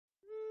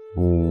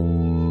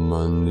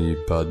Mani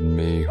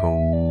Padme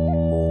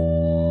Hum,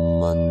 Om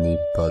Mani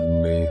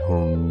Padme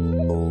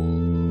Hum,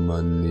 Om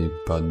Mani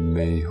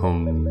Padme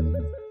Hum.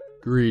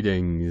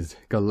 Greetings,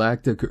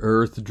 galactic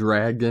Earth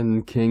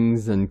Dragon,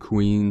 kings and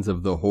queens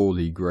of the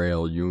Holy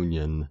Grail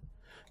Union.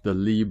 The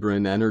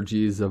Libran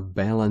energies of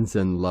balance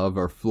and love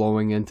are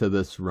flowing into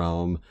this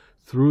realm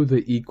through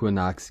the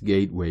Equinox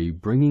Gateway,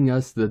 bringing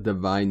us the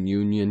divine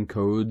union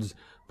codes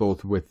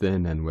both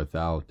within and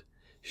without.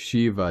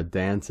 Shiva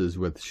dances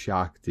with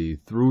Shakti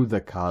through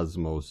the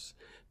cosmos.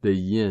 The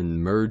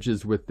yin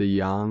merges with the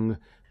yang.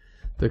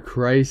 The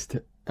Christ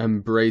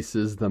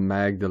embraces the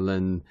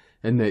Magdalene,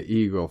 and the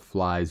eagle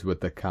flies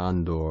with the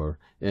Condor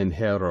in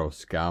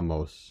Heros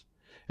Gamos.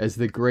 As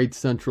the great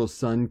central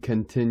sun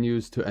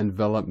continues to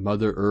envelop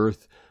Mother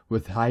Earth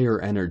with higher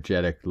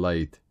energetic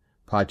light,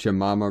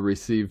 Pachamama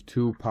received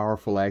two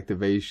powerful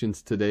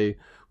activations today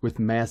with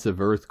massive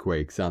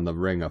earthquakes on the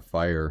Ring of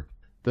Fire.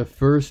 The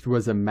first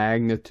was a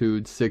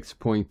magnitude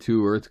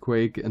 6.2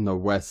 earthquake in the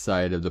west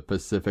side of the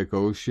Pacific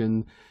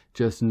Ocean,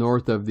 just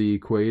north of the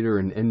equator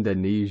in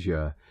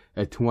Indonesia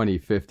at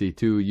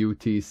 2052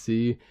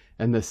 UTC,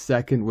 and the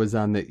second was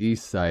on the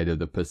east side of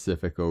the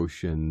Pacific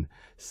Ocean,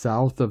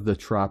 south of the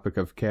Tropic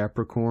of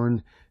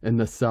Capricorn in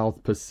the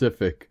South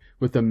Pacific,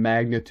 with a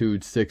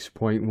magnitude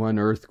 6.1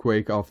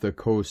 earthquake off the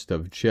coast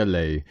of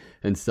Chile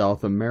in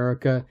South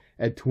America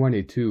at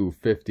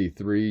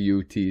 2253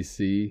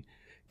 UTC.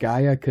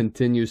 Gaia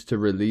continues to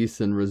release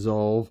and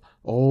resolve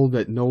all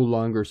that no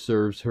longer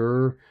serves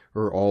her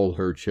or all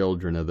her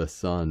children of the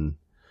sun.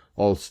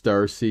 All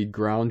starseed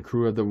ground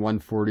crew of the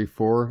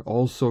 144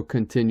 also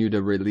continue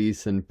to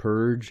release and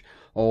purge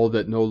all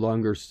that no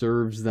longer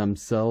serves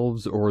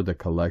themselves or the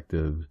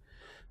collective.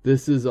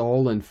 This is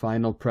all in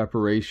final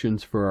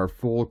preparations for our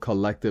full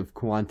collective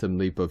quantum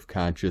leap of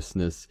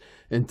consciousness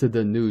into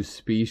the new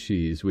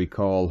species we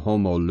call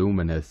Homo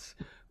Luminous,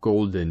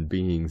 golden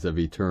beings of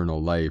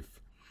eternal life.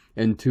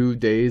 In 2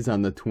 days,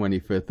 on the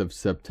 25th of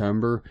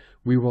September,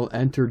 we will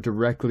enter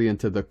directly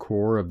into the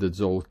core of the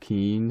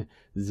Tzolk'in,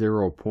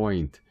 0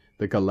 point,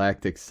 the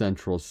galactic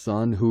central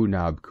sun,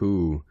 Hunab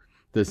Ku.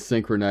 This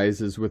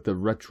synchronizes with the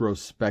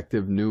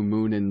retrospective new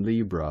moon in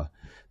Libra.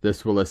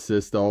 This will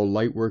assist all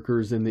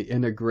lightworkers in the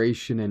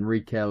integration and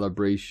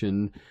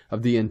recalibration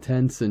of the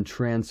intense and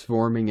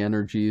transforming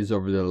energies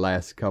over the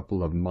last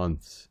couple of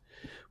months.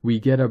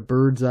 We get a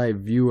bird's eye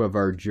view of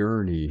our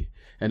journey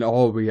and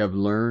all we have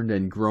learned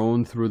and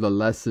grown through the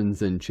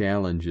lessons and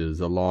challenges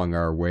along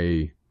our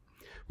way.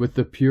 With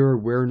the pure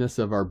awareness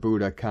of our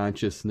Buddha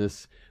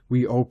consciousness,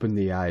 we open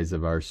the eyes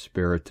of our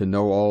spirit to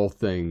know all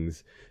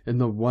things in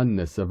the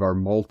oneness of our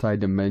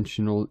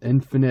multidimensional,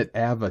 infinite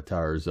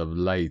avatars of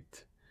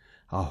light.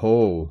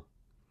 Aho!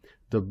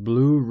 The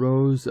blue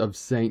rose of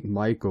Saint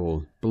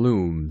Michael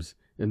blooms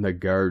in the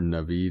Garden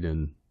of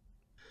Eden.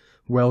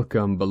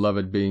 Welcome,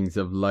 beloved beings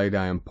of light.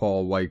 I am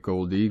Paul White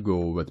Gold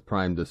Eagle with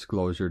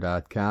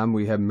PrimeDisclosure.com.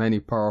 We have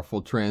many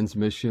powerful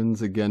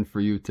transmissions again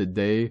for you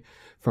today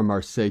from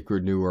our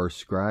sacred New Earth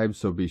scribes,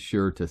 so be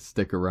sure to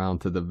stick around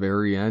to the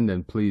very end,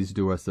 and please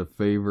do us a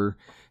favor,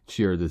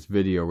 share this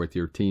video with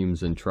your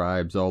teams and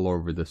tribes all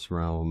over this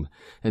realm.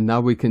 And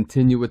now we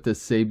continue with the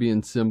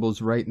Sabian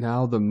symbols. Right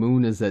now the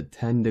moon is at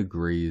 10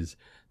 degrees,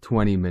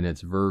 20 minutes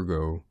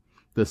Virgo.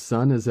 The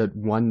sun is at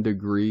 1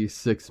 degree,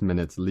 6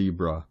 minutes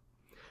Libra.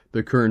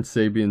 The current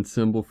Sabian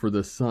symbol for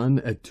the sun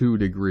at 2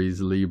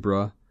 degrees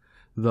Libra.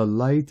 The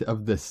light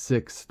of the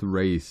 6th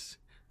race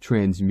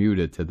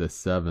transmuted to the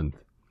 7th.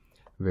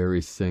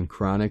 Very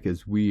synchronic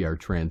as we are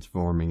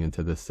transforming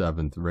into the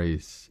 7th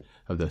race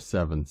of the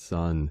 7th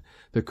sun.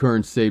 The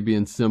current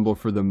Sabian symbol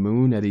for the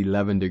moon at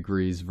 11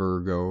 degrees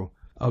Virgo.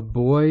 A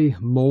boy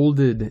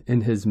molded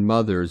in his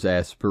mother's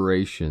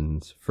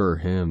aspirations for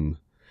him.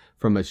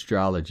 From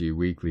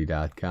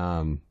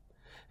AstrologyWeekly.com.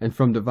 And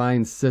from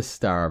Divine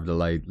Sistar of the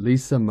Light,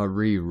 Lisa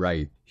Marie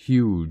Wright,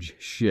 huge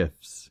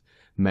shifts,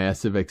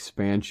 massive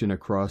expansion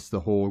across the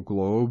whole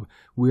globe.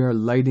 We are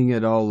lighting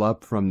it all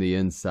up from the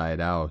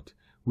inside out.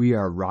 We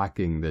are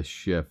rocking this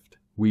shift.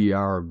 We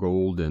are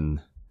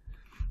golden.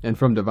 And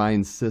from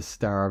Divine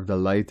Sistar of the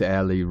Light,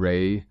 Ali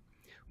Ray,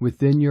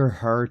 within your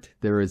heart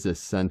there is a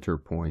center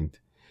point.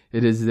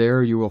 It is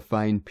there you will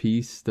find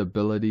peace,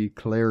 stability,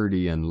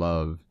 clarity, and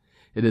love.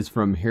 It is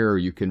from here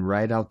you can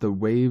ride out the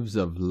waves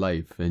of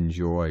life and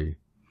joy.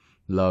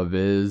 Love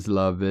is,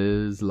 love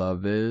is,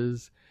 love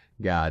is.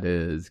 God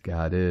is,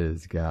 God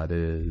is, God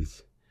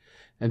is.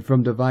 And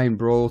from Divine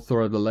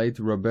Brother of the Light,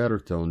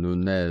 Roberto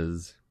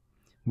Nunez,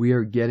 we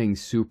are getting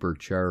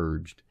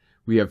supercharged.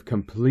 We have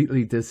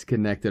completely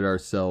disconnected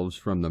ourselves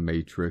from the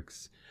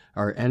Matrix.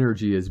 Our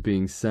energy is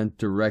being sent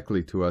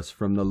directly to us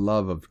from the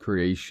love of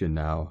creation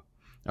now.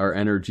 Our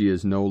energy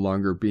is no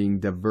longer being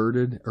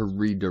diverted or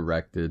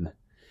redirected.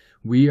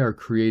 We are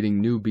creating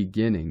new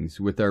beginnings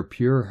with our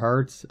pure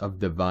hearts of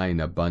divine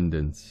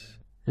abundance.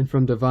 And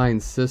from Divine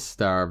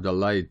Sistar of the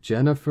Light,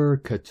 Jennifer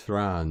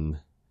Catran,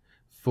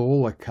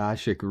 full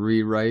Akashic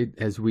rewrite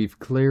as we've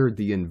cleared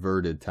the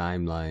inverted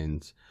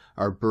timelines.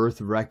 Our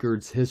birth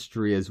records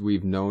history as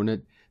we've known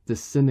it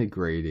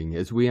disintegrating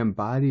as we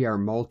embody our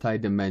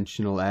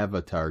multidimensional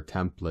avatar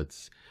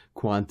templates.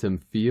 Quantum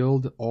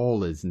field,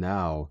 all is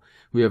now.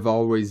 We have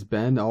always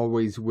been,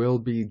 always will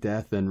be,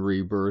 death and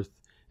rebirth.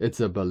 It's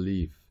a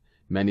belief.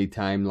 Many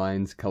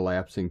timelines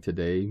collapsing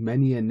today,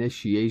 many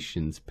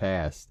initiations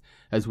past,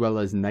 as well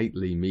as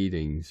nightly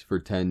meetings for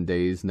 10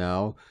 days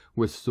now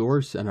with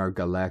Source and our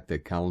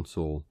Galactic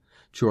Council.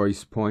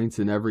 Choice points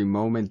in every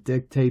moment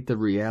dictate the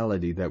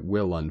reality that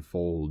will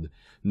unfold.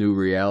 New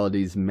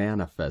realities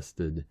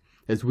manifested.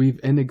 As we've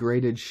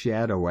integrated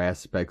shadow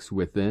aspects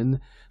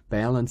within,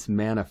 balance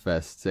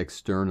manifests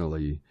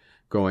externally.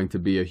 Going to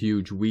be a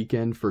huge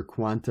weekend for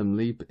Quantum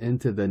Leap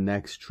into the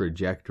next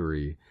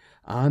trajectory.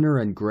 Honor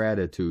and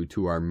gratitude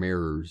to our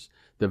mirrors,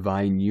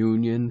 divine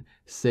union,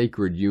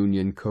 sacred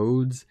union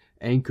codes,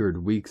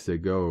 anchored weeks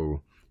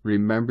ago.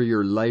 Remember,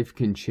 your life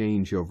can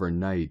change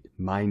overnight.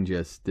 Mine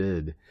just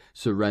did.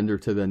 Surrender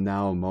to the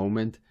now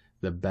moment.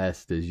 The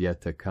best is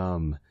yet to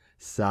come.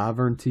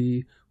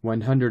 Sovereignty,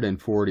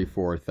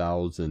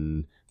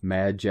 144,000.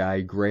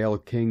 Magi, Grail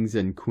Kings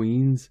and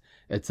Queens,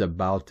 it's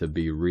about to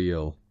be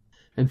real.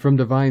 And from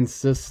Divine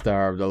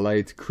Sistar of the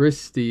Light,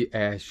 Qestty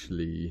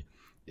G.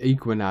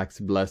 Equinox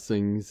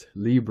blessings,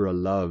 Libra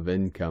love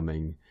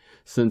incoming.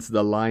 Since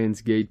the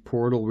Lion's Gate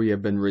portal we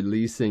have been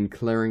releasing,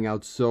 clearing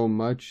out so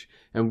much,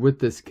 and with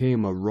this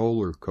came a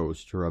roller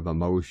coaster of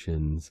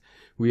emotions.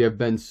 We have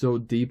been so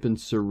deep in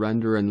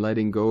surrender and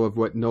letting go of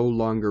what no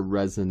longer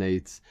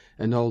resonates,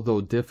 and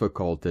although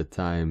difficult at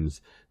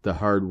times, the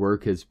hard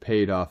work has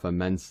paid off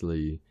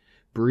immensely.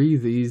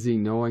 Breathe easy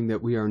knowing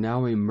that we are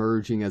now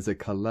emerging as a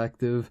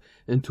collective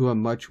into a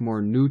much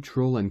more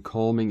neutral and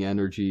calming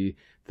energy,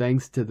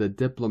 thanks to the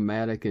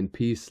diplomatic and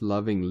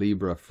peace-loving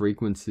Libra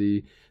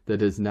frequency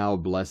that is now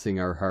blessing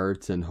our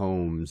hearts and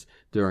homes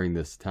during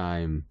this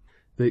time.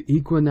 The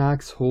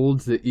equinox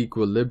holds the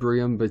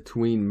equilibrium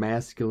between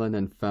masculine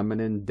and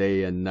feminine,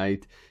 day and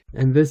night,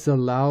 and this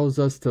allows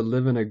us to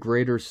live in a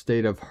greater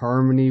state of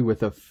harmony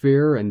with a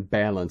fair and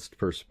balanced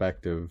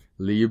perspective.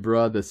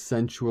 Libra, the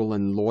sensual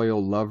and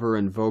loyal lover,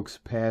 invokes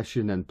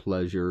passion and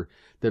pleasure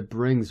that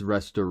brings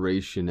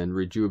restoration and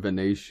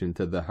rejuvenation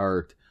to the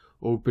heart,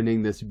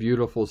 opening this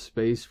beautiful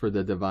space for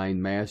the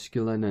divine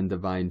masculine and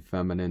divine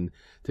feminine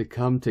to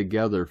come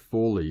together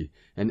fully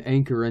and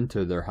anchor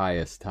into their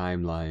highest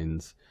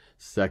timelines.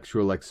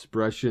 Sexual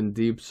expression,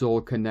 deep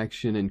soul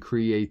connection, and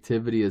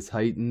creativity is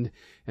heightened,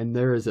 and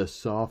there is a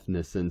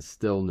softness and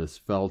stillness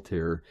felt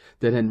here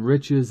that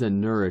enriches and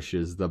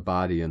nourishes the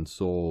body and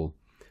soul.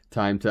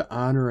 Time to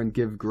honor and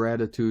give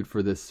gratitude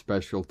for this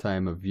special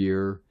time of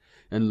year,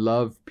 and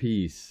love,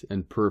 peace,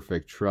 and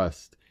perfect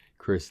trust,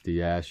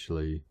 Qestty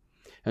G.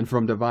 And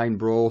from Divine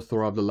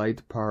Brothor of the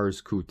Light,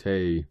 Pars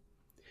Kute.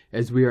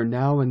 As we are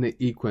now in the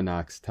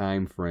equinox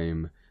time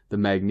frame, the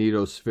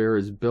magnetosphere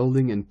is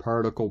building in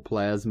particle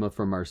plasma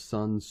from our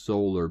sun's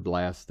solar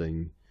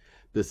blasting.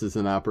 This is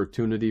an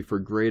opportunity for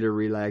greater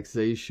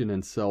relaxation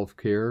and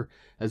self-care,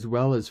 as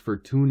well as for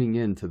tuning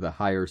in to the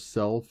higher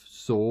self,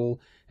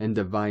 soul, and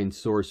divine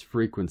source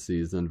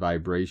frequencies and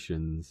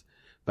vibrations.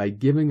 By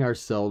giving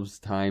ourselves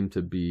time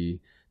to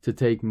be, to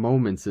take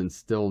moments in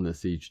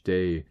stillness each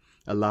day,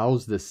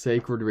 allows the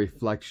sacred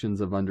reflections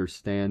of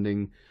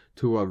understanding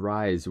to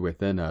arise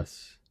within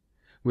us.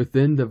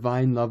 Within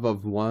divine love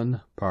of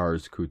one,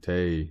 Pars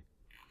Kute.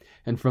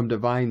 And from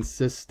Divine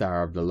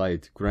Sistar of the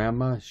Light,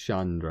 Grandma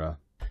Chandra.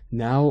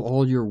 Now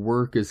all your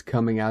work is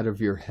coming out of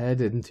your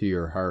head into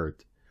your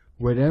heart.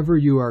 Whatever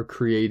you are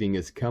creating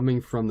is coming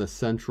from the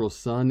central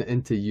sun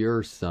into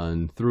your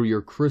sun, through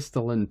your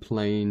crystalline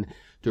plane,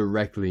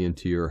 directly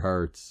into your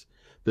hearts.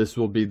 This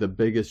will be the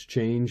biggest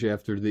change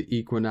after the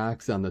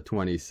equinox on the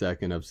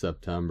 22nd of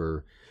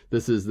September.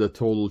 This is the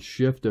total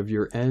shift of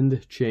your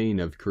end chain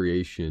of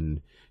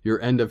creation. Your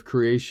end of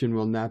creation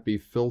will not be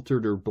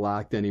filtered or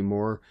blocked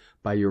anymore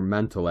by your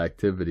mental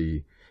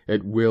activity.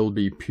 It will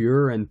be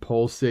pure and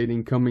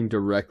pulsating, coming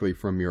directly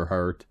from your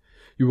heart.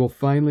 You will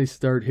finally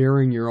start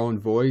hearing your own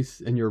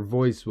voice, and your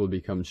voice will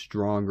become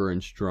stronger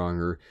and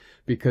stronger,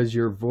 because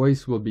your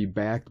voice will be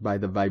backed by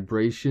the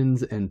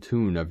vibrations and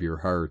tune of your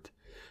heart.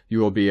 You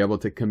will be able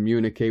to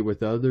communicate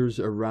with others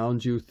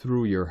around you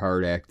through your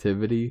heart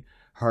activity,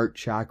 heart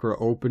chakra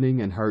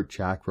opening, and heart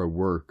chakra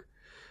work.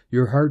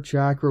 Your heart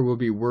chakra will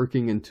be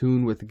working in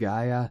tune with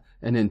Gaia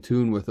and in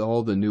tune with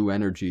all the new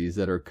energies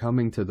that are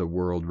coming to the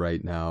world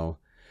right now.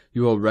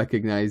 You will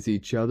recognize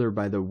each other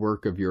by the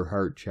work of your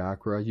heart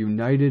chakra,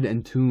 united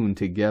and tuned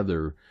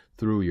together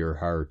through your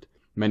heart.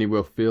 Many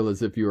will feel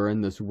as if you are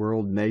in this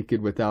world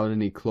naked without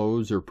any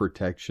clothes or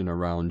protection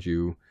around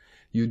you.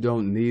 You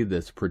don't need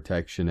this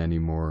protection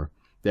anymore.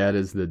 That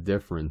is the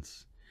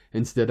difference.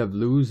 Instead of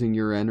losing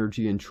your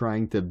energy and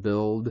trying to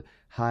build,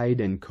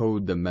 hide, and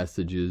code the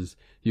messages,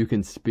 you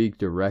can speak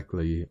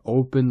directly,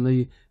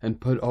 openly, and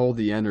put all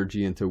the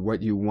energy into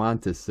what you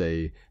want to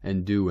say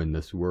and do in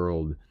this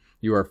world.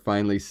 You are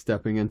finally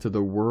stepping into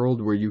the world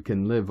where you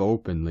can live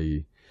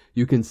openly.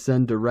 You can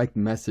send direct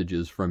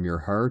messages from your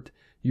heart.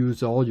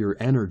 Use all your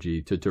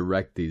energy to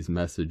direct these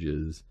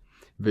messages.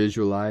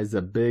 Visualize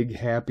a big,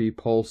 happy,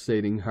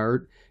 pulsating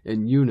heart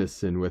in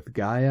unison with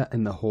Gaia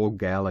and the whole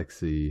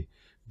galaxy.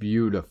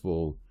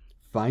 Beautiful.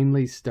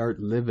 Finally start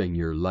living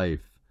your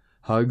life.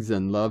 Hugs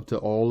and love to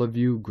all of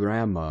you,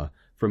 Grandma,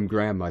 from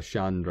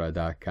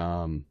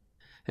GrandmaChandra.com.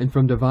 And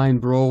from Divine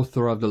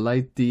Brother of the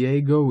Light,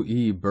 Diego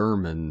E.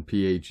 Berman,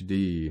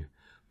 Ph.D.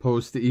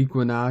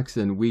 Post-equinox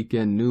and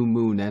weekend new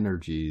moon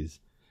energies.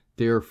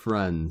 Dear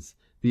friends,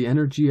 the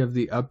energy of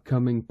the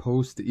upcoming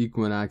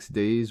post-equinox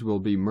days will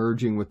be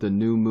merging with the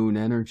new moon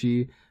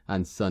energy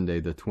on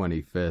Sunday the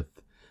 25th.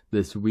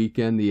 This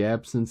weekend, the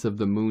absence of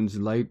the moon's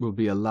light will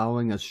be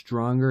allowing a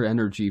stronger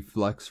energy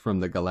flux from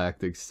the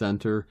galactic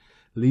center,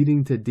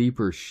 leading to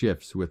deeper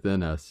shifts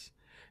within us.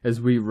 As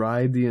we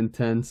ride the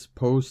intense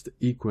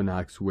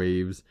post-equinox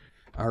waves,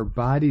 our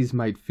bodies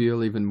might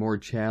feel even more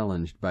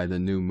challenged by the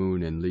new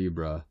moon in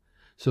Libra,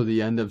 so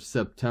the end of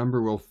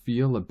September will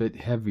feel a bit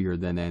heavier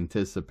than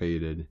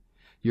anticipated.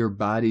 Your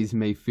bodies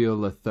may feel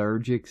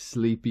lethargic,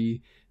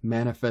 sleepy,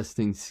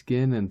 manifesting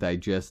skin and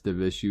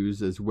digestive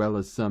issues, as well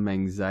as some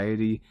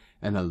anxiety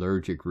and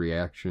allergic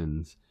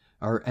reactions.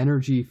 Our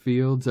energy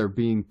fields are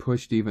being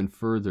pushed even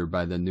further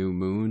by the new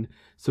moon,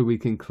 so we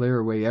can clear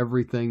away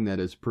everything that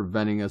is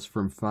preventing us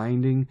from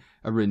finding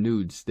a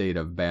renewed state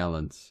of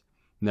balance.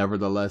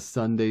 Nevertheless,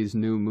 Sunday's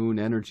new moon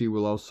energy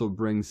will also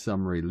bring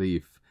some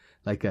relief,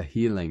 like a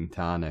healing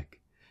tonic.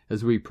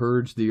 As we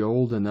purge the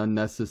old and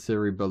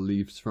unnecessary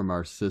beliefs from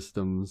our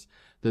systems,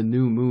 the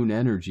new moon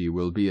energy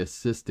will be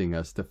assisting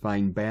us to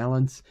find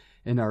balance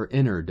in our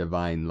inner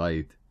divine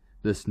light.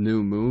 This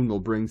new moon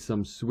will bring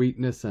some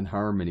sweetness and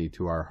harmony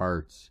to our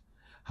hearts.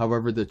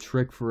 However, the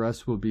trick for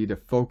us will be to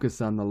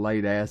focus on the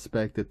light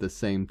aspect at the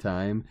same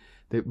time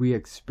that we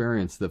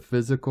experience the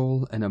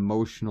physical and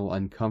emotional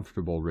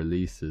uncomfortable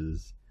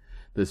releases.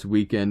 This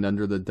weekend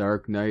under the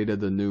dark night of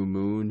the new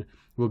moon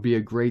will be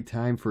a great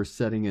time for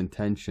setting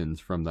intentions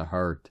from the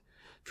heart.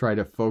 Try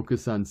to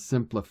focus on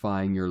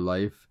simplifying your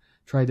life.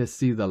 Try to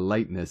see the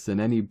lightness in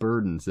any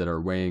burdens that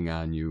are weighing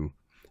on you.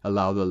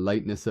 Allow the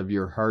lightness of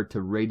your heart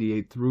to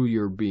radiate through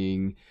your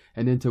being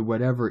and into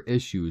whatever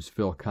issues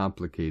feel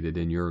complicated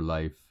in your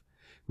life.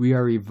 We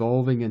are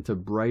evolving into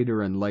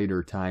brighter and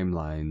lighter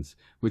timelines,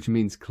 which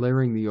means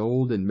clearing the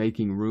old and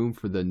making room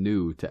for the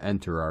new to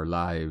enter our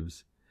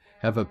lives.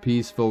 Have a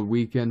peaceful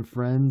weekend,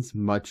 friends.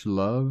 Much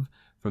love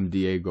from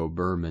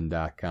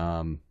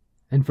DiegoBerman.com.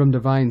 And from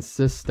Divine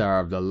Sister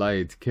of the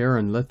Light,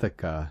 Karen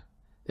Lithica,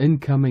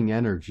 incoming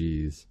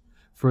energies.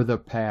 For the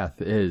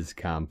path is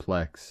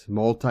complex,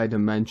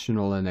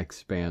 multidimensional and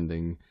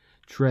expanding.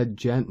 Tread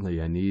gently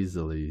and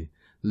easily.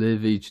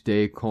 Live each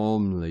day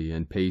calmly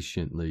and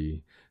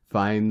patiently.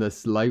 Find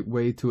this light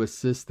way to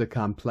assist the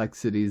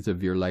complexities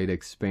of your light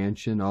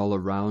expansion all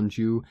around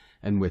you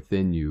and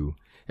within you.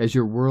 As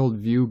your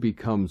worldview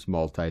becomes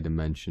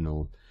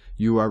multidimensional,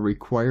 you are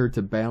required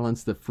to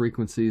balance the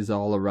frequencies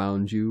all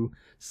around you.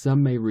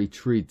 Some may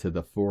retreat to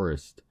the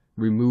forest,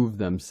 remove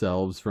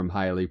themselves from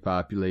highly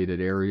populated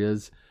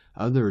areas.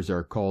 Others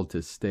are called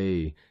to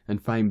stay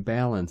and find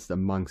balance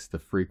amongst the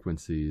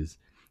frequencies.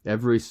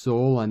 Every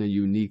soul on a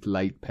unique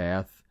light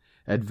path.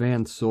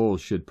 Advanced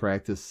souls should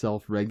practice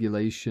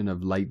self-regulation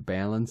of light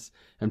balance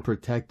and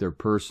protect their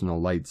personal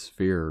light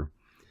sphere.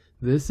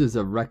 This is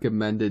a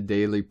recommended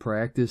daily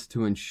practice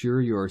to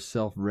ensure you are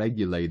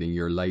self-regulating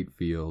your light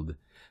field,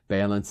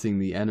 balancing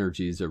the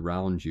energies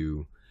around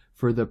you.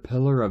 For the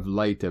pillar of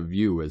light of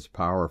you is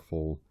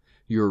powerful.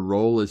 Your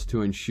role is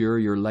to ensure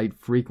your light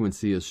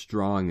frequency is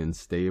strong and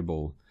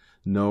stable.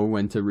 Know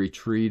when to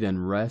retreat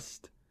and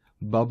rest.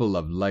 Bubble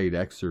of light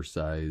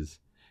exercise.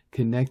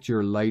 Connect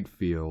your light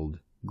field.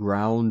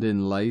 Ground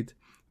in light.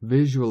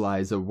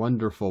 Visualize a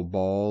wonderful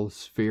ball,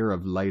 sphere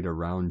of light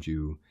around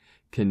you.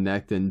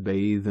 Connect and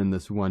bathe in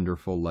this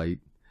wonderful light.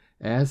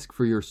 Ask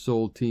for your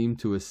soul team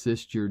to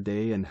assist your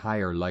day in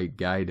higher light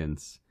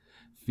guidance.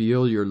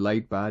 Feel your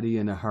light body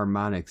in a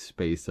harmonic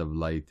space of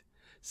light.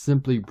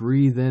 Simply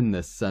breathe in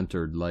this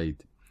centered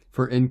light.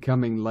 For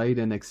incoming light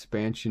and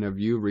expansion of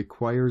you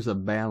requires a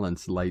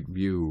balanced light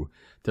view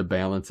to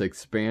balance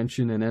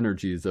expansion and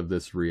energies of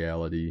this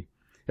reality.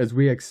 As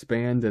we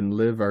expand and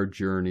live our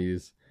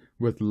journeys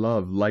with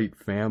Love Light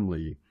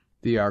Family,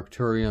 the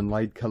Arcturian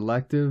Light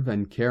Collective,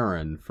 and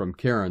Karen from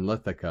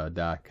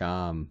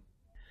KarenLithica.com.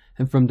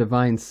 And from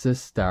Divine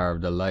Sister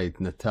of the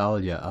Light,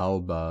 Natalia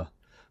Alba,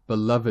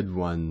 beloved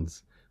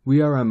ones,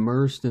 we are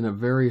immersed in a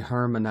very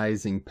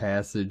harmonizing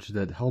passage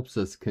that helps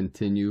us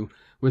continue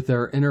with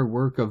our inner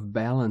work of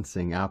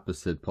balancing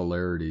opposite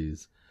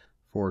polarities.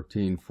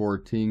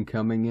 1414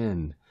 coming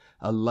in,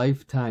 a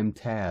lifetime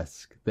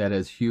task that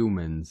as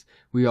humans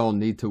we all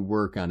need to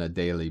work on a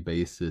daily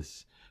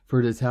basis. For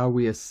it is how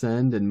we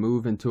ascend and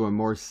move into a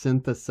more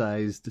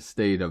synthesized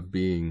state of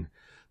being.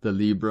 The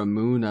Libra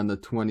moon on the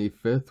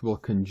 25th will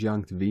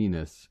conjunct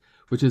Venus,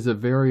 which is a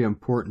very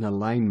important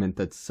alignment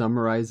that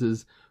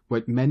summarizes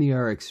what many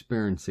are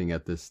experiencing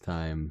at this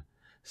time.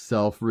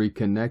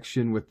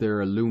 Self-reconnection with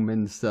their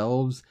illumined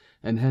selves,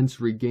 and hence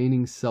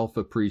regaining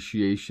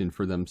self-appreciation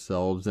for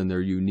themselves and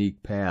their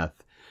unique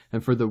path.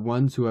 And for the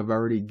ones who have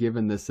already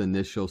given this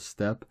initial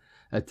step,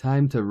 a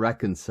time to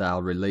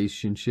reconcile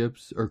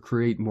relationships or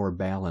create more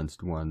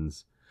balanced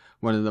ones.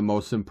 One of the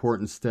most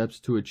important steps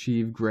to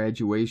achieve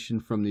graduation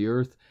from the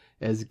earth,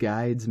 as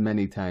guides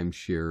many times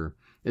share,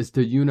 is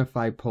to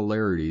unify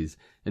polarities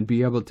and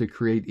be able to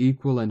create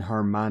equal and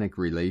harmonic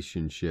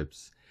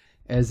relationships,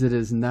 as it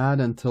is not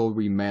until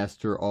we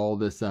master all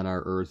this on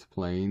our earth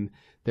plane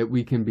that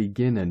we can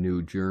begin a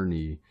new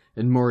journey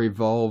in more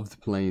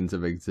evolved planes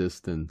of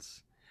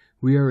existence.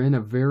 We are in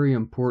a very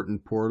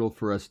important portal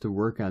for us to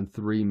work on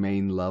 3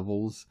 main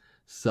levels: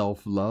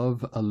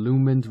 self-love,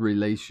 illumined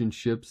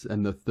relationships,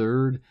 and the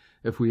third,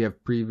 if we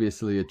have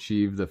previously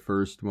achieved the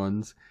first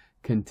ones,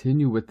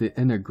 continue with the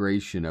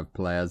integration of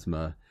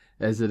plasma,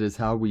 as it is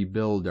how we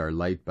build our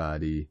light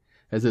body,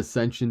 as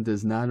ascension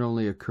does not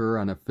only occur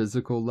on a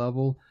physical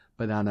level,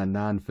 but on a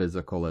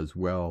non-physical as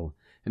well,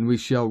 and we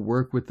shall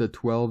work with the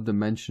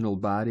 12-dimensional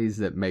bodies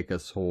that make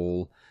us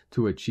whole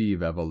to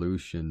achieve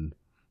evolution.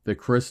 The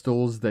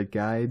crystals that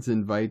guides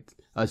invite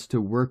us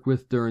to work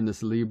with during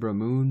this Libra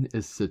moon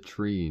is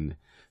citrine.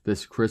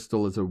 This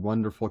crystal is a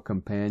wonderful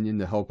companion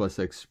to help us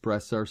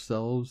express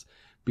ourselves,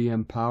 be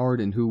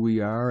empowered in who we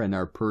are and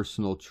our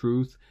personal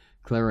truth,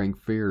 clearing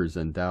fears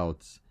and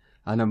doubts.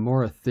 On a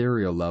more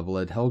ethereal level,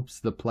 it helps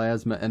the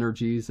plasma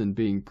energies in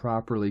being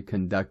properly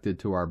conducted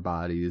to our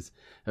bodies,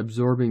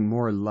 absorbing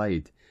more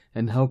light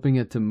and helping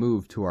it to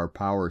move to our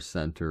power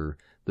center,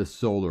 the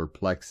solar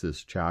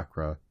plexus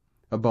chakra.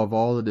 Above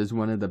all, it is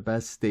one of the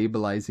best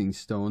stabilizing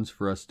stones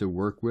for us to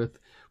work with,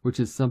 which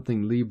is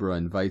something Libra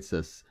invites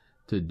us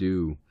to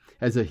do.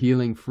 As a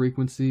healing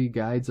frequency,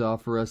 guides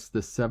offer us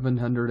the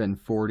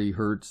 740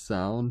 Hz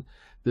sound.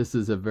 This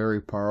is a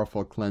very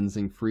powerful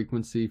cleansing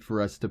frequency for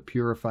us to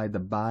purify the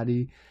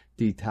body,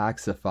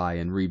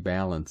 detoxify, and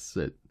rebalance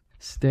it.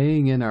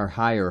 Staying in our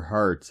higher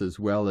hearts as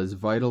well is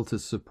vital to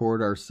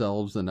support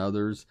ourselves and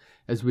others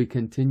as we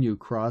continue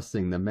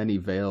crossing the many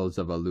veils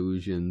of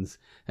illusions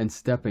and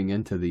stepping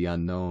into the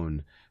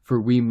unknown. For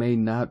we may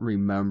not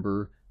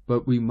remember,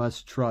 but we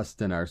must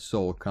trust in our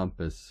soul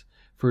compass,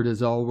 for it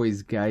is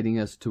always guiding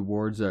us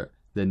towards the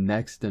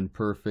next and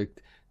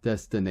perfect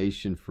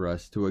destination for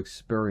us to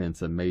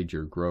experience a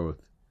major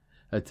growth.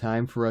 A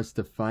time for us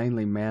to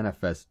finally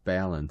manifest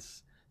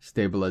balance,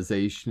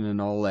 stabilization in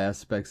all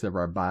aspects of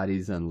our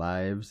bodies and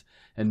lives,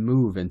 and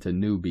move into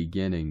new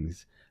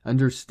beginnings,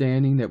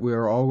 understanding that we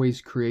are always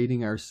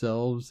creating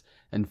ourselves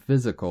and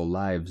physical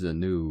lives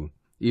anew,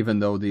 even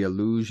though the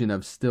illusion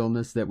of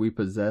stillness that we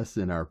possess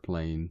in our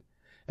plane.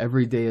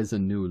 Every day is a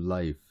new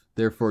life,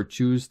 therefore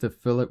choose to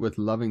fill it with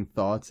loving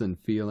thoughts and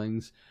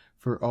feelings,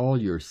 for all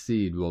your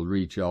seed will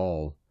reach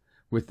all.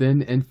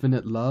 Within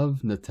infinite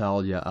love,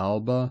 Natalia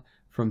Alba,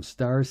 from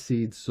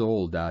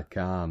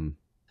starseedsoul.com.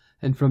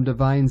 And from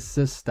Divine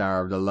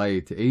Sistar of the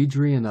Light,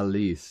 Adrian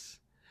Elyse.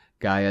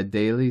 Gaia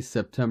Daily,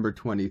 September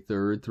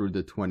 23rd through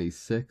the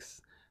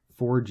 26th,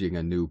 Forging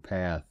a New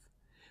Path.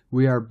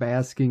 We are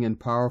basking in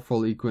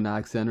powerful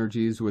equinox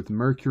energies with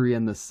Mercury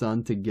and the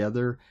Sun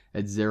together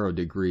at 0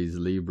 degrees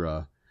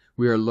Libra.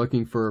 We are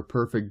looking for a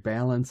perfect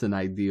balance and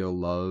ideal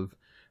love.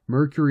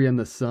 Mercury and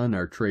the Sun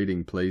are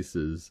trading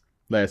places.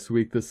 Last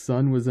week the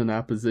Sun was in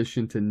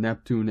opposition to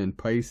Neptune in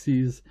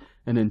Pisces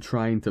and in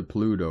trine to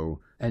Pluto,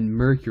 and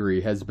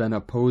Mercury has been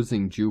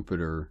opposing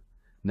Jupiter.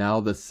 Now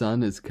the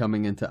Sun is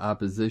coming into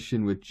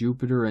opposition with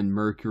Jupiter, and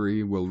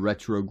Mercury will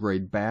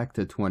retrograde back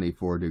to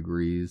 24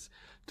 degrees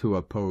to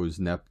oppose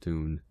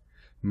Neptune.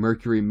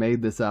 Mercury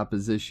made this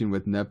opposition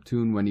with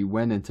Neptune when he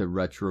went into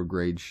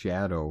retrograde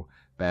shadow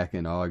back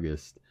in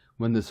August,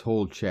 when this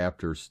whole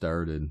chapter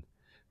started.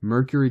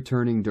 Mercury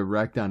turning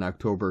direct on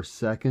October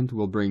 2nd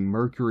will bring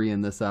Mercury in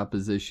this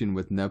opposition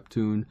with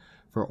Neptune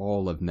for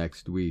all of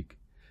next week.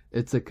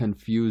 It's a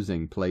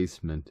confusing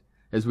placement,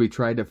 as we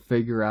try to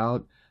figure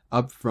out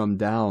up from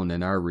down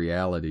in our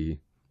reality.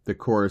 The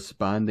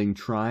corresponding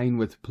trine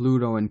with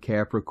Pluto and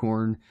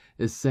Capricorn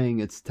is saying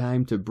it's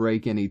time to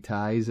break any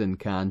ties and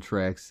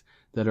contracts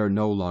that are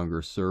no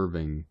longer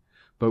serving.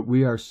 But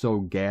we are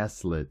so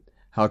gaslit.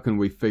 How can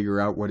we figure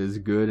out what is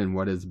good and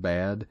what is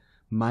bad?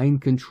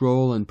 Mind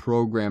control and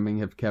programming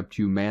have kept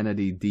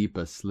humanity deep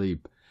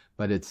asleep,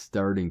 but it's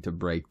starting to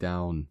break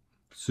down.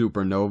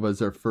 Supernovas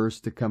are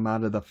first to come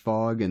out of the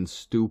fog and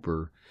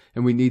stupor,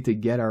 and we need to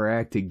get our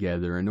act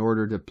together in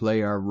order to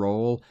play our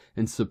role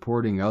in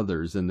supporting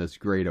others in this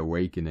great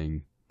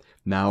awakening.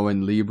 Now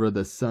in Libra,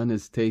 the Sun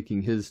is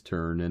taking his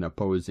turn in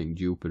opposing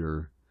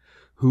Jupiter.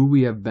 Who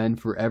we have been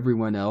for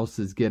everyone else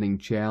is getting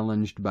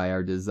challenged by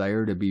our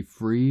desire to be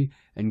free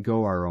and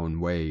go our own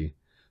way.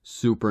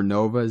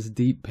 Supernova's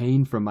deep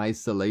pain from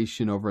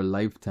isolation over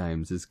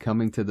lifetimes is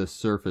coming to the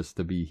surface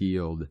to be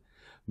healed.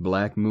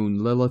 Black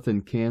Moon Lilith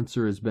in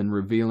Cancer has been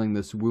revealing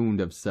this wound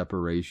of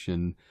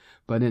separation,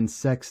 but in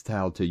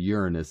sextile to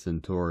Uranus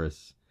in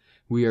Taurus.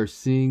 We are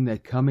seeing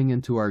that coming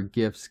into our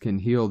gifts can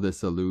heal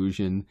this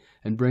illusion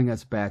and bring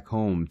us back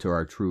home to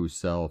our true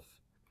self.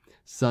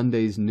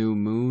 Sunday's new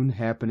moon,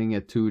 happening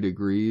at 2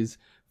 degrees,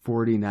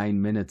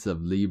 49 minutes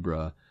of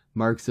Libra,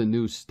 marks a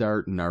new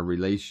start in our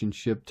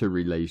relationship to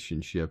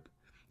relationship.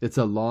 It's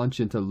a launch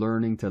into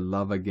learning to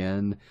love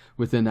again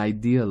with an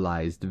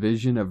idealized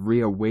vision of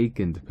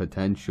reawakened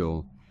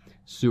potential.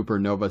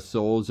 Supernova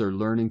souls are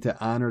learning to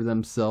honor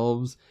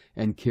themselves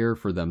and care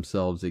for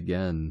themselves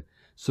again,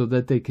 so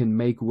that they can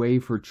make way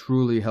for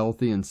truly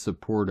healthy and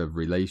supportive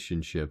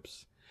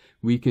relationships.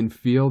 We can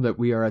feel that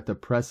we are at the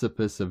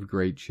precipice of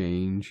great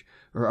change,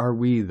 or are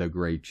we the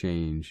great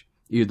change?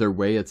 Either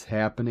way, it's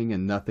happening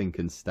and nothing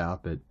can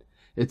stop it.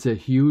 It's a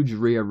huge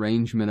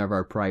rearrangement of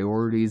our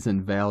priorities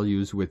and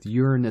values with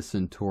Uranus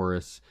in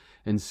Taurus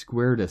and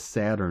square to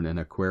Saturn in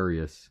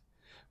Aquarius.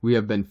 We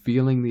have been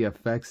feeling the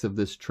effects of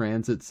this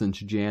transit since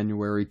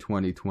January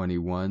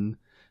 2021.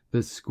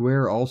 This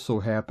square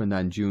also happened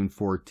on June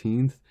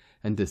 14th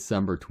and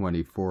December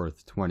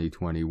 24th,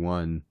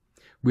 2021.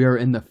 We are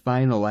in the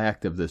final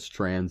act of this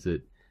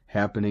transit,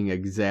 happening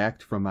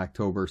exact from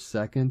October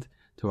 2nd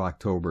to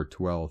October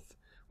 12th,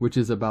 which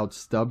is about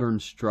stubborn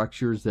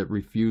structures that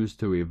refuse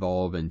to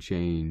evolve and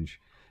change.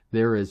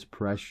 There is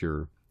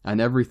pressure on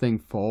everything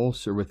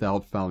false or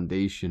without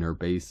foundation or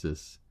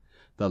basis.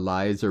 The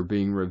lies are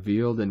being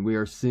revealed, and we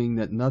are seeing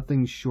that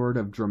nothing short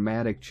of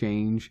dramatic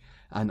change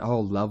on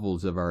all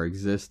levels of our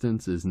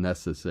existence is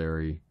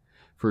necessary.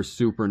 For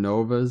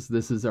supernovas,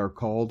 this is our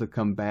call to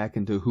come back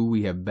into who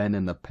we have been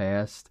in the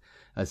past,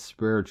 a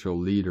spiritual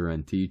leader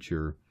and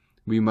teacher.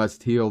 We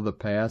must heal the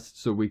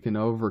past so we can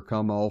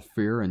overcome all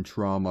fear and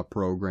trauma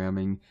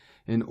programming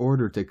in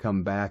order to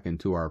come back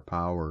into our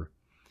power.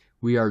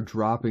 We are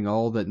dropping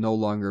all that no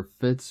longer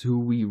fits who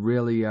we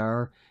really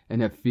are,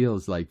 and it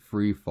feels like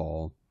free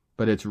fall.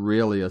 But it's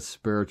really a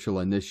spiritual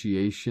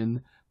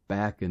initiation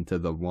back into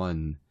the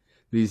One.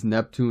 These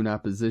Neptune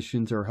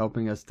oppositions are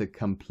helping us to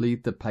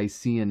complete the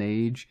Piscean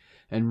age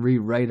and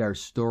rewrite our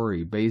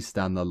story based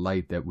on the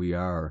light that we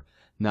are,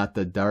 not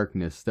the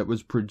darkness that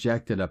was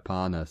projected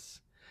upon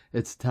us.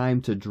 It's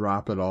time to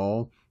drop it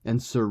all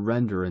and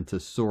surrender into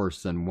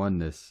source and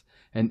oneness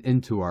and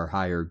into our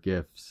higher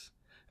gifts.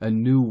 A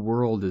new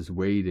world is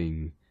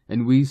waiting,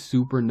 and we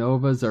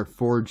supernovas are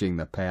forging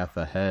the path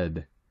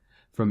ahead.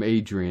 From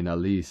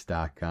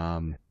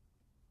AdrianElyse.com.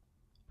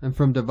 And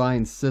from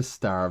Divine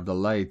Sistar of the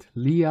Light,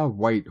 Leah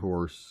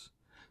Whitehorse.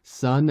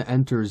 Sun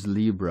enters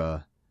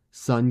Libra.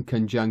 Sun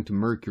conjunct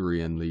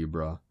Mercury in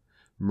Libra.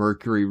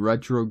 Mercury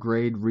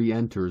retrograde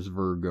re-enters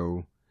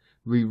Virgo.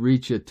 We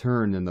reach a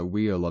turn in the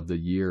wheel of the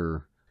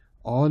year.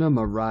 Autumn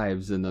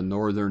arrives in the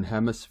northern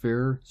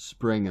hemisphere,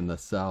 spring in the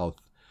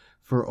south.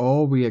 For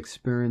all we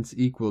experience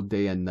equal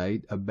day and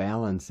night, a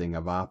balancing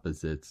of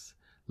opposites.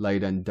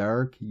 Light and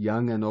dark,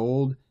 young and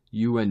old,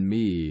 you and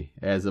me,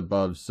 as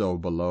above so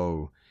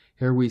below.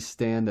 Here we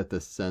stand at the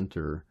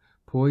center,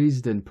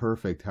 poised in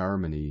perfect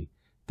harmony,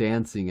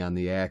 dancing on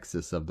the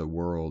axis of the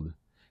world.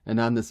 And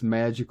on this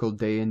magical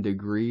day and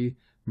degree,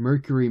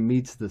 Mercury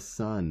meets the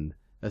Sun,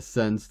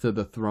 ascends to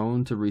the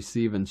throne to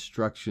receive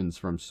instructions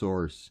from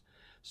Source.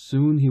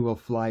 Soon he will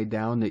fly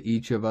down to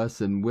each of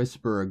us and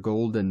whisper a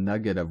golden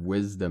nugget of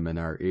wisdom in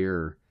our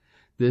ear.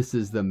 This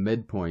is the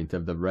midpoint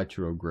of the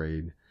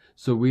retrograde,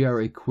 so we are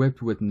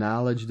equipped with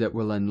knowledge that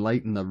will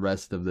enlighten the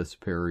rest of this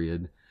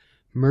period.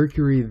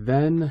 Mercury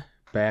then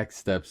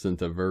backsteps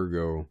into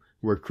Virgo,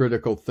 where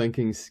critical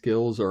thinking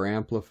skills are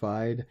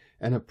amplified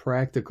and a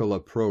practical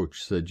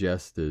approach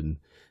suggested.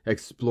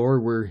 Explore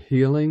where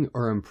healing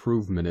or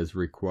improvement is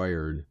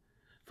required.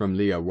 From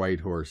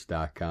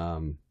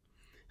LeahWhitehorse.com.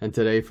 And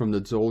today from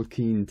the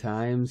Tzolk'in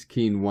Times,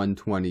 Keen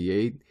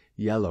 128,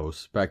 Yellow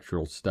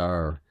Spectral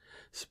Star.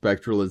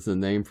 Spectral is the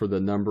name for the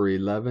number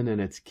 11,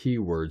 and its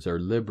keywords are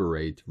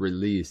liberate,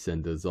 release,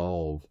 and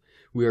dissolve.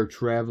 We are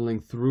traveling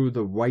through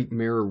the white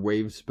mirror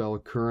wave spell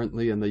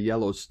currently, and the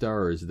yellow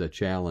star is the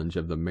challenge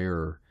of the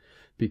mirror.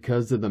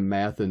 Because of the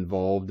math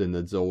involved in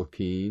the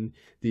Tzolk'in,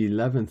 the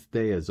 11th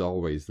day is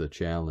always the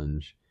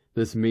challenge.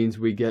 This means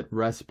we get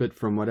respite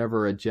from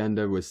whatever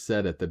agenda was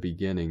set at the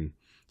beginning.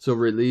 So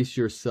release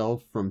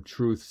yourself from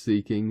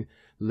truth-seeking,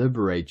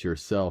 liberate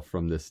yourself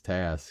from this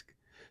task.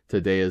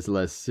 Today is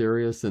less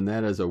serious, and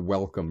that is a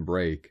welcome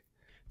break.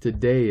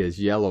 Today is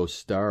Yellow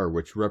Star,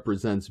 which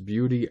represents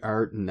beauty,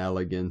 art, and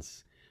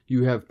elegance.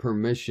 You have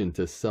permission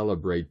to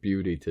celebrate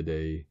beauty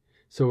today.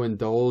 So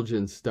indulge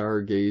in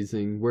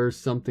stargazing, wear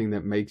something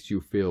that makes you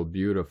feel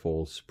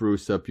beautiful,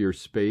 spruce up your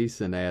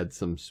space and add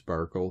some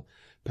sparkle,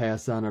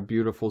 pass on a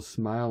beautiful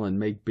smile and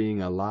make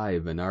being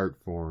alive an art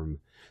form.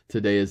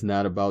 Today is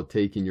not about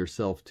taking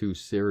yourself too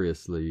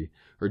seriously,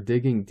 or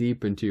digging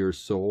deep into your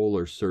soul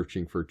or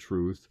searching for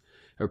truth.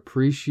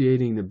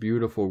 Appreciating the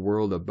beautiful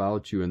world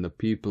about you and the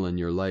people in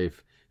your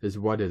life is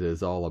what it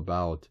is all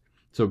about.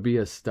 So be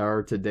a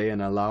star today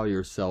and allow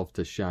yourself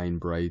to shine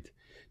bright.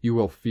 You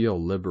will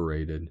feel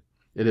liberated.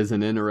 It is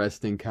an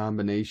interesting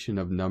combination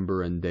of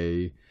number and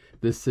day.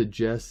 This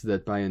suggests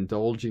that by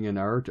indulging in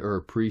art or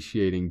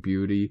appreciating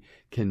beauty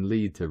can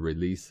lead to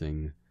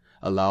releasing.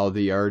 Allow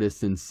the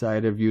artist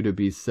inside of you to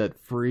be set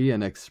free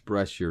and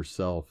express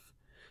yourself.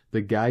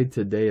 The guide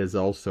today is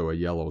also a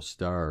yellow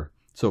star,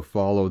 so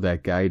follow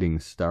that guiding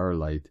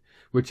starlight,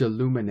 which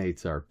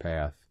illuminates our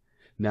path.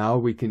 Now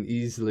we can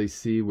easily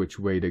see which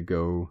way to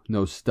go,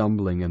 no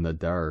stumbling in the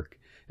dark.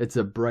 It's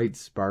a bright,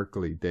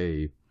 sparkly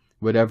day.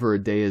 Whatever a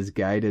day is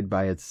guided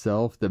by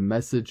itself, the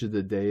message of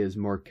the day is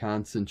more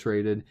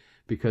concentrated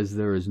because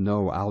there is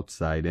no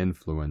outside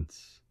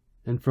influence.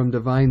 And from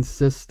Divine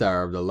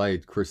Sistar of the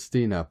Light,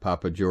 Christina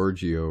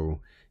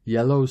Papagiorgio,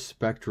 Yellow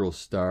Spectral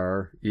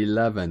Star,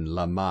 11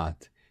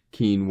 Lamat,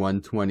 Keen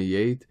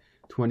 128,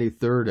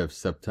 23rd of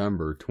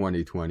September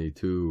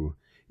 2022.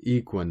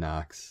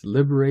 Equinox,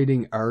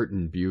 Liberating Art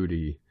and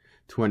Beauty,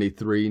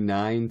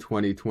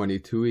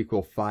 23/9/2022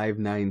 equal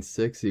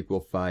 596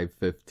 equal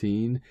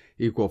 515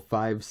 equal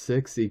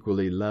 56 equal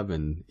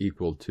 11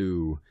 equal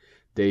 2.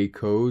 Day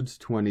codes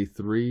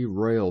 23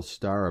 Royal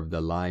Star of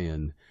the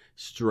Lion,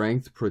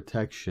 Strength,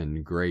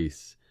 Protection,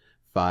 Grace.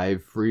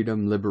 5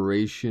 Freedom,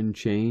 Liberation,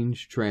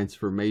 Change,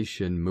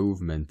 Transformation,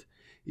 Movement.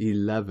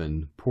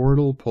 11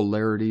 Portal,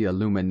 Polarity,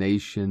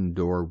 Illumination,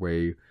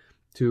 Doorway.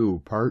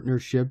 2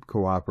 Partnership,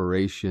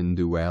 Cooperation,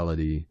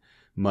 Duality.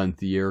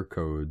 Month Year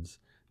codes.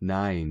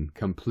 9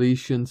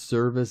 Completion,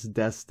 Service,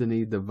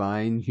 Destiny,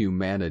 Divine,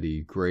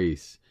 Humanity,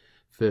 Grace.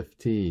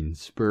 15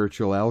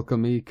 Spiritual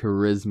Alchemy,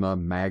 Charisma,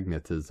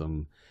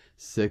 Magnetism.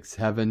 6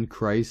 Heaven,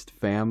 Christ,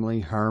 Family,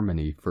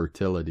 Harmony,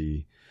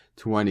 Fertility.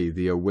 20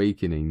 The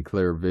Awakening,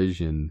 Clear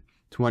Vision.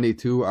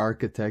 22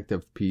 Architect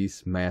of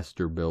Peace,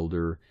 Master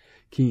Builder.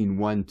 Keen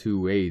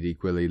 128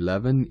 equal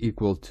 11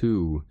 equal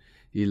 2.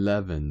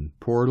 11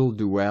 Portal,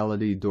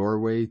 Duality,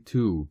 Doorway.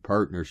 2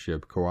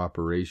 Partnership,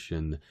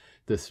 Cooperation.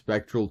 The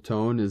spectral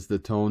tone is the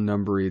tone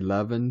number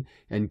 11,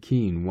 and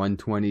Keen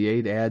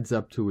 128 adds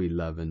up to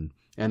 11,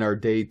 and our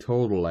day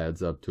total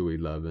adds up to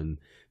 11.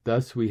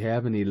 Thus we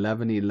have an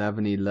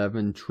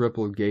 11-11-11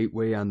 triple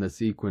gateway on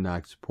this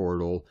equinox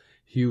portal,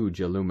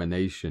 huge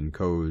illumination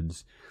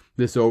codes.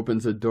 This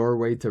opens a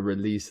doorway to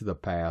release the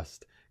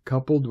past,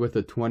 coupled with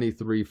a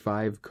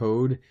 23-5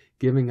 code,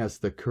 giving us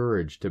the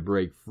courage to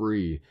break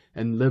free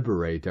and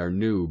liberate our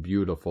new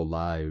beautiful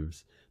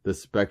lives. The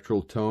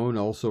spectral tone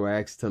also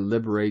acts to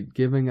liberate,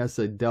 giving us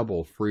a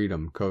double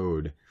freedom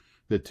code.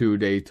 The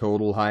 2-day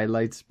total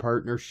highlights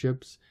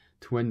partnerships,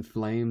 twin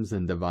flames,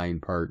 and divine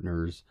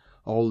partners,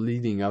 all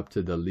leading up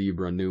to the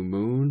Libra new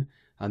moon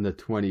on the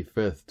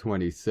 25th,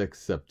 26th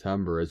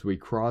September as we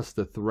cross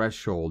the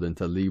threshold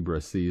into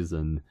Libra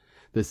season,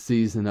 the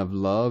season of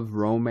love,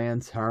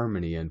 romance,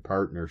 harmony, and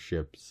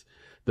partnerships.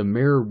 The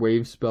mirror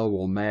wave spell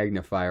will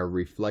magnify our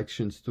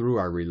reflections through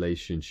our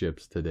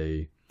relationships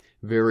today.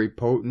 Very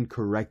potent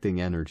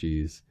correcting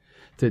energies.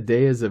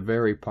 Today is a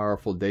very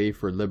powerful day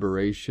for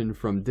liberation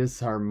from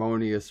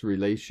disharmonious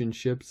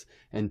relationships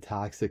and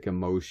toxic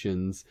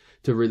emotions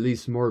to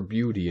release more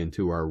beauty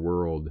into our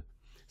world.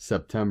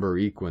 September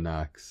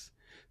equinox.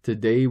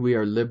 Today we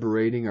are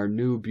liberating our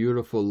new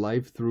beautiful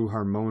life through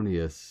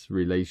harmonious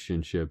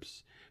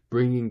relationships,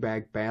 bringing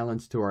back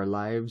balance to our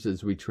lives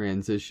as we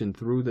transition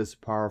through this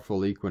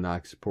powerful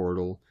equinox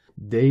portal.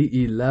 Day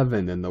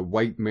 11 in the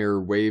white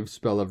mirror wave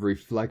spell of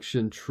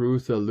reflection,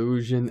 truth,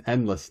 illusion,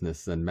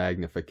 endlessness, and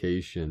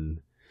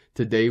magnification.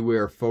 Today we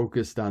are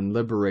focused on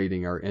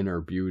liberating our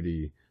inner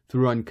beauty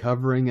through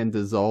uncovering and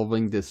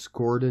dissolving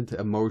discordant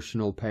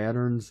emotional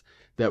patterns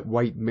that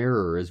white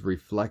mirror is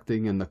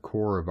reflecting in the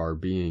core of our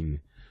being,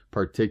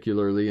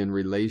 particularly in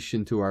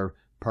relation to our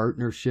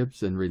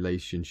partnerships and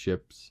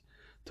relationships.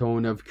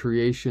 Tone of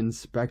creation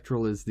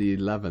spectral is the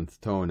 11th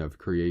tone of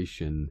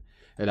creation.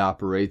 It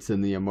operates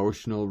in the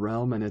emotional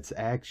realm, and its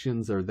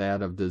actions are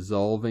that of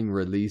dissolving,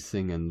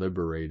 releasing, and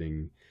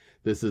liberating.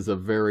 This is a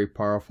very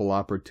powerful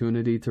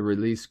opportunity to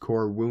release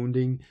core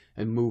wounding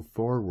and move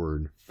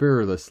forward,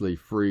 fearlessly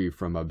free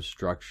from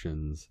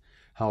obstructions.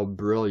 How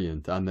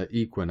brilliant on the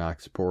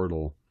equinox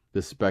portal.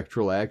 The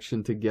spectral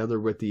action, together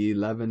with the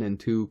 11 and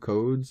 2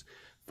 codes,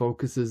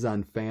 focuses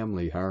on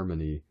family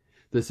harmony.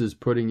 This is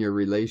putting your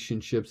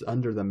relationships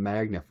under the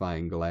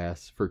magnifying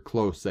glass for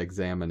close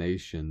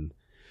examination.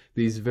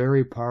 These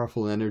very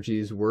powerful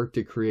energies work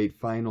to create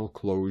final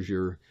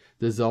closure,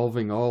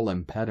 dissolving all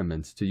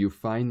impediments to you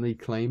finally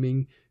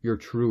claiming your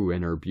true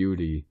inner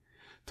beauty.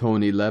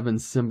 Tone 11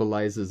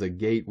 symbolizes a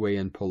gateway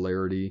in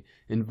polarity,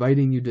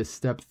 inviting you to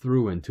step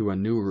through into a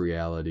new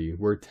reality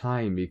where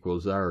time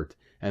equals art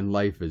and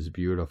life is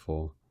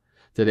beautiful.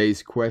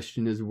 Today's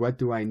question is, what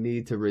do I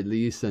need to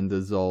release and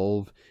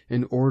dissolve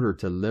in order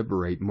to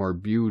liberate more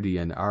beauty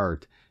and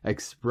art,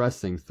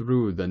 expressing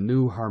through the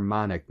new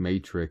harmonic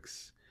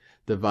matrix?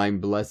 Divine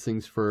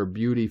blessings for a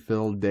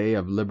beauty-filled day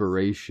of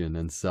liberation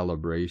and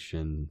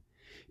celebration.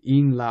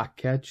 In la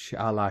ketch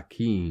a la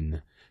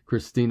keen.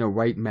 Christina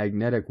White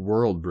Magnetic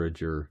World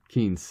Bridger,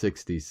 Keen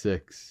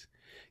 66.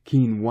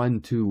 Keen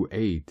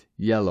 128,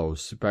 Yellow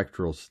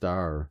Spectral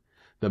Star.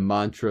 The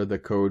mantra, the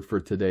code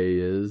for today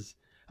is,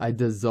 I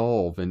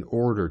dissolve in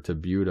order to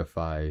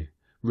beautify.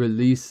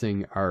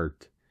 Releasing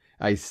art.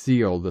 I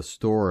seal the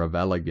store of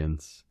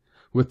elegance.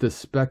 With the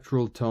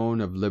spectral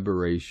tone of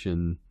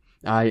liberation,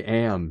 I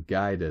am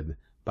guided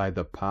by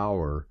the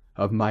power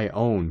of my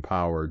own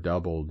power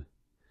doubled.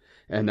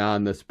 And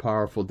on this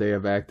powerful day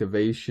of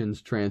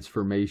activations,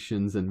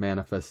 transformations, and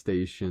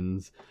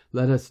manifestations,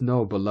 let us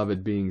know,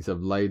 beloved beings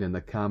of light, in the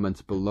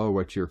comments below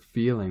what you're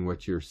feeling,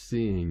 what you're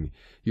seeing,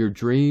 your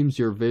dreams,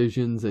 your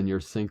visions, and your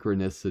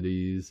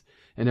synchronicities.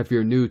 And if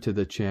you're new to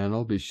the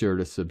channel, be sure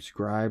to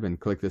subscribe and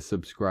click the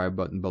subscribe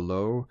button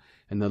below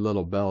and the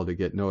little bell to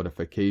get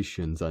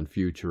notifications on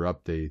future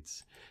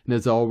updates. And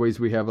as always,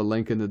 we have a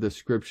link in the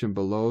description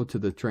below to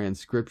the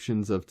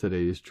transcriptions of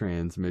today's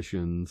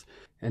transmissions,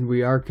 and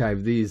we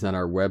archive these on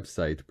our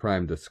website,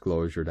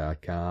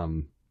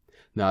 primedisclosure.com.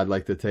 Now, I'd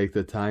like to take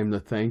the time to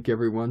thank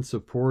everyone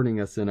supporting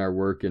us in our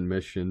work and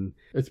mission.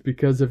 It's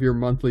because of your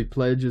monthly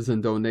pledges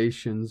and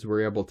donations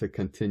we're able to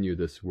continue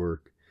this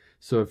work.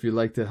 So if you'd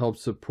like to help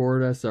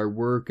support us, our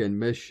work and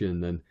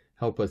mission, and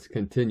help us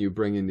continue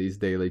bringing these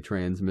daily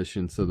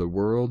transmissions to the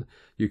world,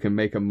 you can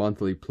make a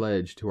monthly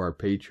pledge to our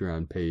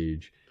Patreon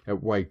page at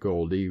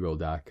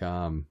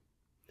whitegoldeagle.com.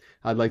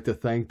 I'd like to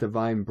thank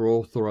Divine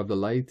Brother of the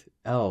Light,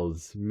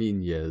 Els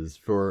Minez,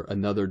 for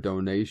another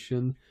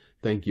donation.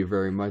 Thank you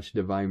very much,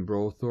 Divine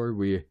Brother.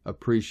 We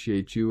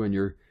appreciate you and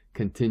your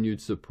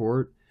continued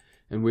support,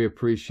 and we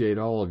appreciate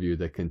all of you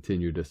that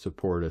continue to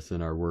support us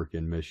in our work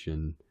and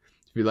mission.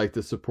 If you'd like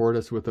to support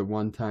us with a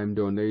one-time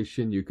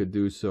donation, you could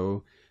do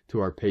so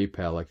to our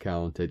PayPal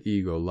account at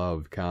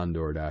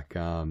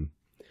egolovecondor.com.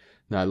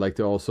 Now, I'd like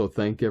to also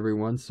thank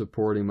everyone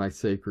supporting my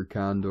Sacred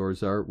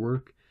Condor's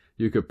artwork.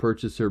 You could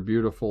purchase her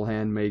beautiful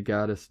handmade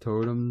goddess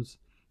totems,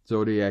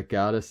 zodiac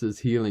goddesses,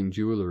 healing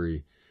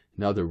jewelry,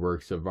 and other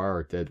works of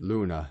art at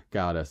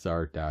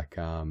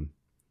lunagoddessart.com.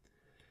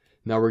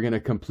 Now we're going to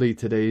complete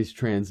today's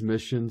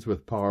transmissions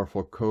with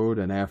powerful code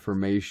and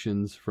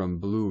affirmations from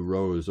Blue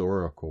Rose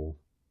Oracle.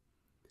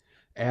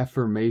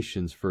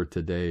 Affirmations for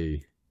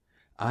today.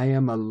 I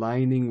am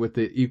aligning with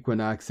the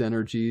equinox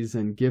energies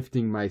and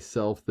gifting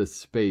myself the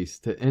space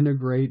to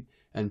integrate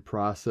and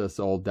process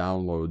all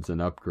downloads and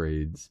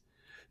upgrades.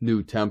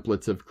 New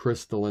templates of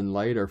crystalline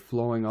light are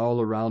flowing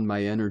all around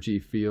my energy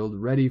field,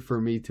 ready for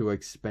me to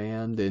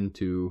expand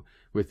into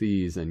with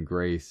ease and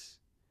grace.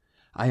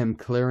 I am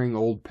clearing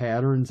old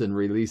patterns and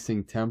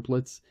releasing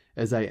templates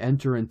as I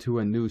enter into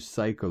a new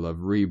cycle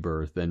of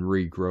rebirth and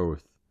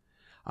regrowth.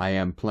 I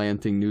am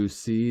planting new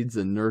seeds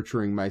and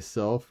nurturing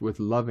myself with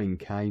loving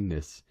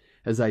kindness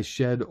as I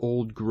shed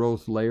old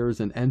growth layers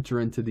and enter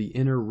into the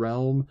inner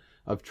realm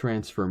of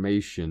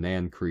transformation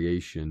and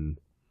creation.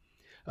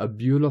 A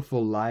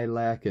beautiful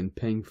lilac and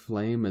pink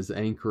flame is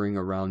anchoring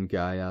around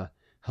Gaia,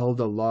 held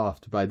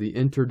aloft by the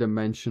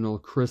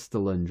interdimensional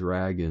crystalline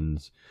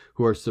dragons,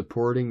 who are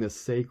supporting the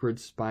sacred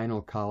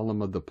spinal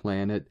column of the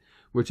planet,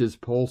 which is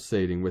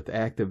pulsating with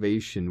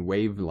activation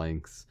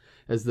wavelengths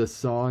as the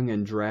song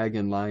and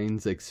dragon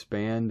lines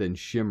expand and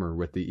shimmer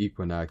with the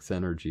equinox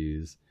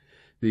energies.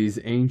 These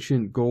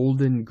ancient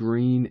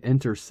golden-green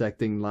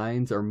intersecting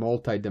lines are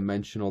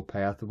multidimensional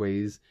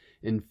pathways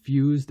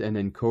infused and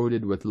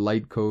encoded with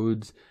light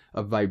codes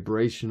of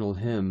vibrational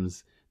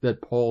hymns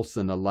that pulse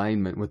in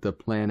alignment with the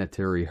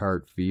planetary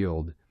heart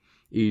field.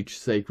 Each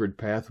sacred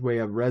pathway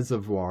a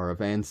reservoir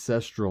of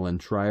ancestral and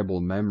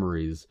tribal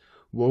memories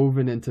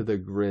woven into the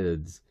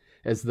grids,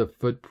 as the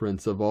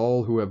footprints of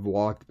all who have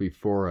walked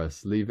before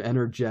us leave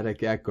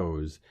energetic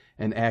echoes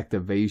and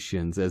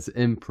activations as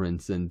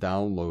imprints and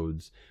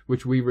downloads,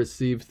 which we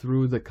receive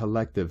through the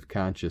collective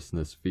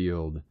consciousness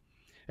field.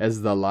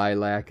 As the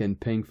lilac and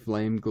pink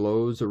flame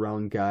glows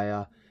around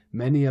Gaia,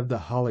 many of the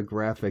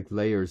holographic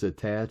layers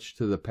attached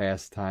to the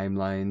past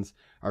timelines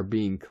are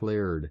being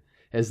cleared,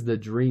 as the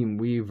dream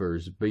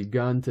weavers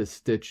begun to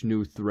stitch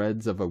new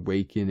threads of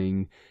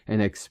awakening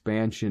and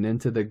expansion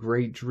into the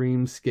great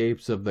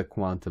dreamscapes of the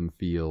quantum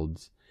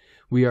fields.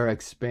 We are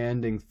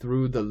expanding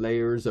through the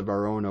layers of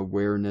our own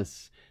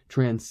awareness,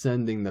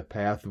 transcending the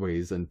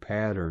pathways and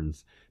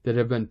patterns that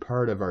have been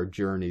part of our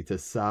journey to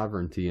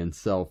sovereignty and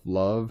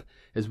self-love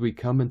as we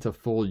come into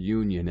full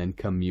union and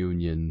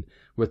communion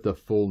with the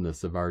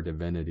fullness of our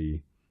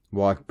divinity.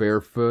 Walk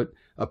barefoot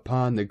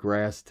upon the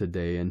grass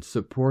today and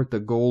support the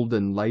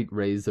golden light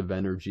rays of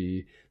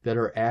energy that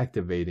are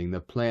activating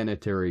the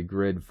planetary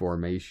grid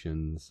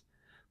formations.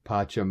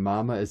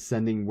 Pachamama is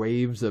sending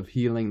waves of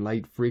healing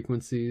light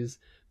frequencies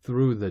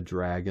through the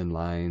dragon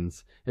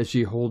lines as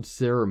she holds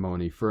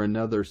ceremony for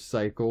another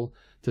cycle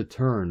to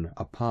turn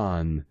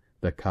upon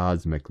the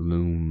cosmic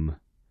loom.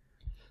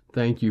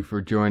 Thank you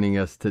for joining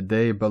us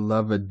today,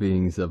 beloved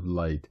beings of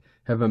light.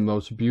 Have a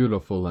most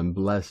beautiful and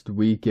blessed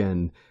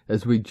weekend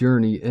as we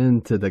journey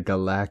into the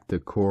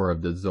galactic core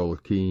of the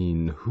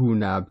Zolkeen,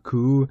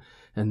 Hunabku,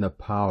 and the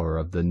power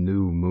of the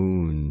new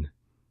moon.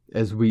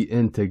 As we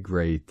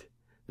integrate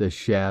the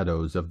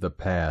shadows of the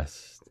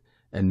past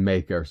and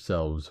make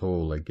ourselves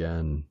whole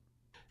again.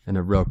 And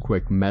a real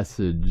quick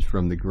message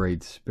from the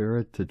Great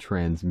Spirit to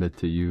transmit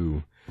to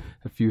you.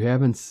 If you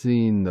haven't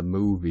seen the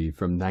movie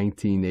from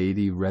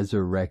 1980,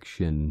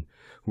 Resurrection,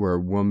 where a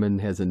woman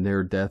has a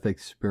near-death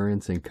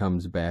experience and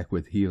comes back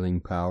with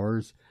healing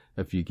powers,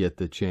 if you get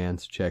the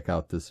chance, check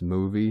out this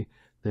movie.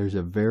 There's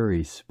a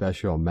very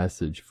special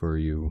message for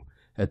you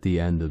at the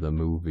end of the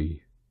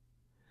movie.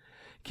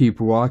 Keep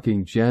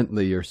walking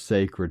gently your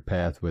sacred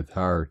path with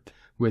heart,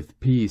 with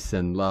peace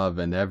and love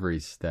in every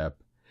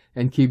step,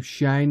 and keep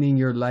shining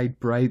your light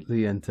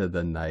brightly into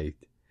the night.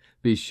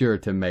 Be sure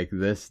to make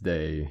this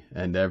day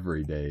and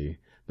every day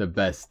the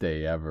best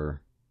day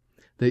ever.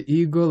 The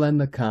eagle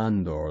and the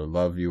condor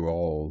love you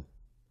all.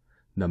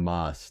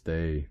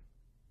 Namaste.